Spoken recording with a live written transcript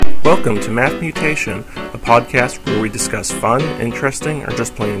Welcome to Math Mutation, a podcast where we discuss fun, interesting, or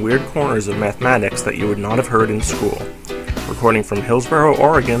just plain weird corners of mathematics that you would not have heard in school. Recording from Hillsboro,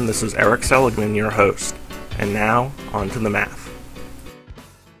 Oregon, this is Eric Seligman, your host. And now, on to the math.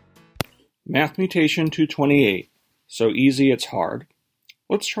 Math Mutation 228. So easy it's hard.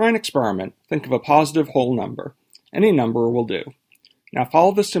 Let's try an experiment. Think of a positive whole number. Any number will do. Now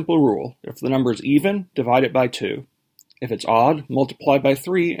follow this simple rule. If the number is even, divide it by 2. If it's odd, multiply by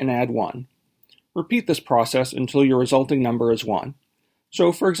 3 and add 1. Repeat this process until your resulting number is 1.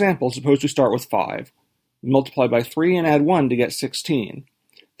 So, for example, suppose we start with 5. We multiply by 3 and add 1 to get 16.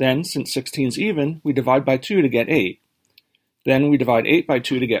 Then, since 16 is even, we divide by 2 to get 8. Then we divide 8 by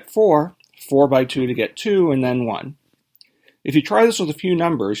 2 to get 4, 4 by 2 to get 2, and then 1. If you try this with a few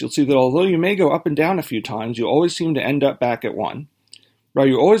numbers, you'll see that although you may go up and down a few times, you always seem to end up back at 1. But are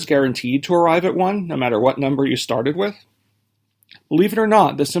you always guaranteed to arrive at 1, no matter what number you started with? Believe it or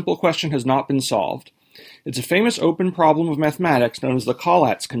not, this simple question has not been solved. It's a famous open problem of mathematics known as the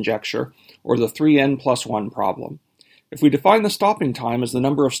Collatz conjecture, or the 3n plus 1 problem. If we define the stopping time as the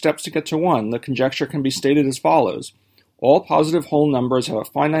number of steps to get to 1, the conjecture can be stated as follows. All positive whole numbers have a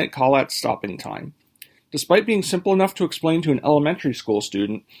finite Collatz stopping time. Despite being simple enough to explain to an elementary school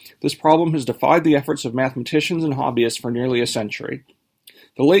student, this problem has defied the efforts of mathematicians and hobbyists for nearly a century.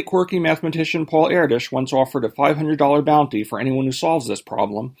 The late quirky mathematician Paul Erdős once offered a $500 bounty for anyone who solves this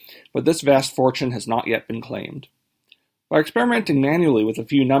problem, but this vast fortune has not yet been claimed. By experimenting manually with a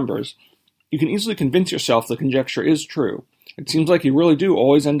few numbers, you can easily convince yourself the conjecture is true. It seems like you really do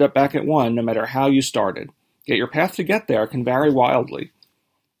always end up back at 1 no matter how you started, yet your path to get there can vary wildly.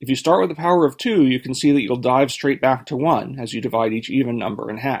 If you start with the power of 2, you can see that you'll dive straight back to 1 as you divide each even number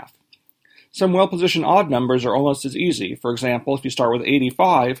in half. Some well-positioned odd numbers are almost as easy. For example, if you start with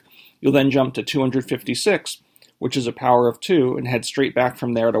 85, you'll then jump to 256, which is a power of 2, and head straight back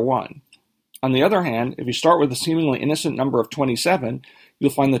from there to 1. On the other hand, if you start with the seemingly innocent number of 27, you'll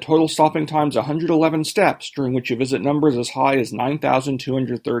find the total stopping time is 111 steps, during which you visit numbers as high as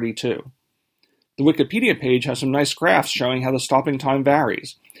 9,232. The Wikipedia page has some nice graphs showing how the stopping time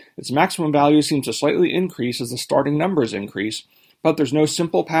varies. Its maximum value seems to slightly increase as the starting numbers increase, but there's no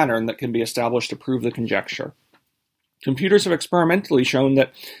simple pattern that can be established to prove the conjecture. Computers have experimentally shown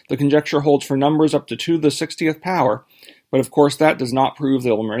that the conjecture holds for numbers up to 2 to the 60th power, but of course that does not prove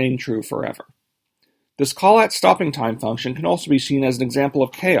they'll remain true forever. This Collatz stopping time function can also be seen as an example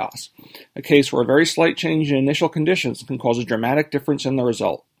of chaos, a case where a very slight change in initial conditions can cause a dramatic difference in the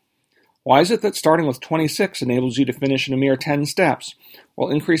result. Why is it that starting with 26 enables you to finish in a mere 10 steps, while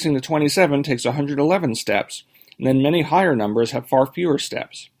increasing to 27 takes 111 steps, and then many higher numbers have far fewer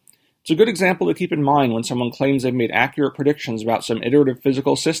steps? It's a good example to keep in mind when someone claims they've made accurate predictions about some iterative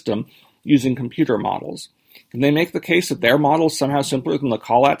physical system using computer models. Can they make the case that their model is somehow simpler than the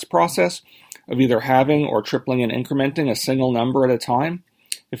Collatz process of either halving or tripling and incrementing a single number at a time?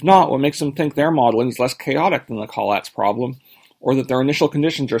 If not, what makes them think their modeling is less chaotic than the Collatz problem, or that their initial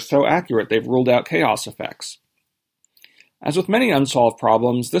conditions are so accurate they've ruled out chaos effects? As with many unsolved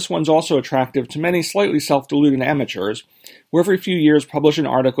problems, this one's also attractive to many slightly self-deluded amateurs who every few years publish an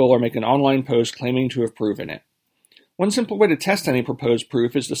article or make an online post claiming to have proven it. One simple way to test any proposed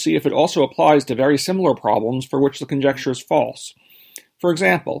proof is to see if it also applies to very similar problems for which the conjecture is false. For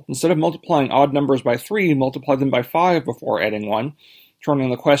example, instead of multiplying odd numbers by 3, multiply them by 5 before adding 1, turning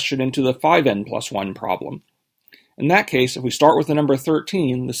the question into the 5n plus 1 problem. In that case, if we start with the number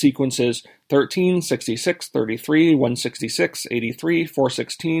 13, the sequence is 13, 66, 33, 166, 83,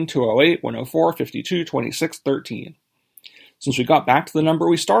 416, 208, 104, 52, 26, 13. Since we got back to the number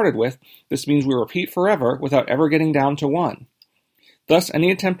we started with, this means we repeat forever without ever getting down to 1. Thus, any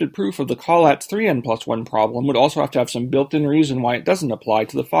attempted proof of the Collatz 3n plus 1 problem would also have to have some built-in reason why it doesn't apply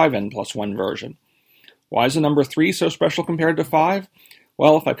to the 5n plus 1 version. Why is the number 3 so special compared to 5?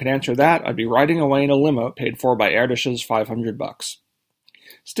 Well, if I could answer that, I'd be riding away in a limo paid for by Erdős's $500.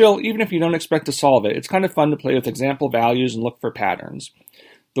 Still, even if you don't expect to solve it, it's kind of fun to play with example values and look for patterns.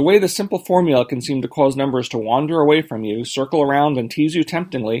 The way the simple formula can seem to cause numbers to wander away from you, circle around and tease you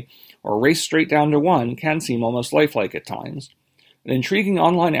temptingly, or race straight down to 1 can seem almost lifelike at times. An intriguing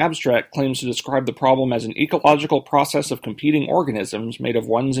online abstract claims to describe the problem as an ecological process of competing organisms made of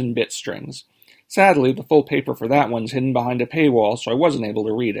ones and bit strings. Sadly, the full paper for that one's hidden behind a paywall, so I wasn't able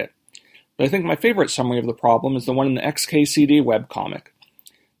to read it. But I think my favorite summary of the problem is the one in the XKCD webcomic.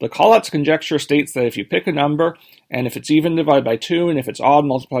 The Collatz conjecture states that if you pick a number, and if it's even, divide by 2, and if it's odd,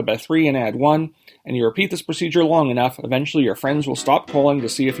 multiply by 3 and add 1, and you repeat this procedure long enough, eventually your friends will stop calling to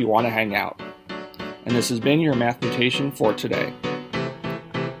see if you want to hang out. And this has been your Math Mutation for today.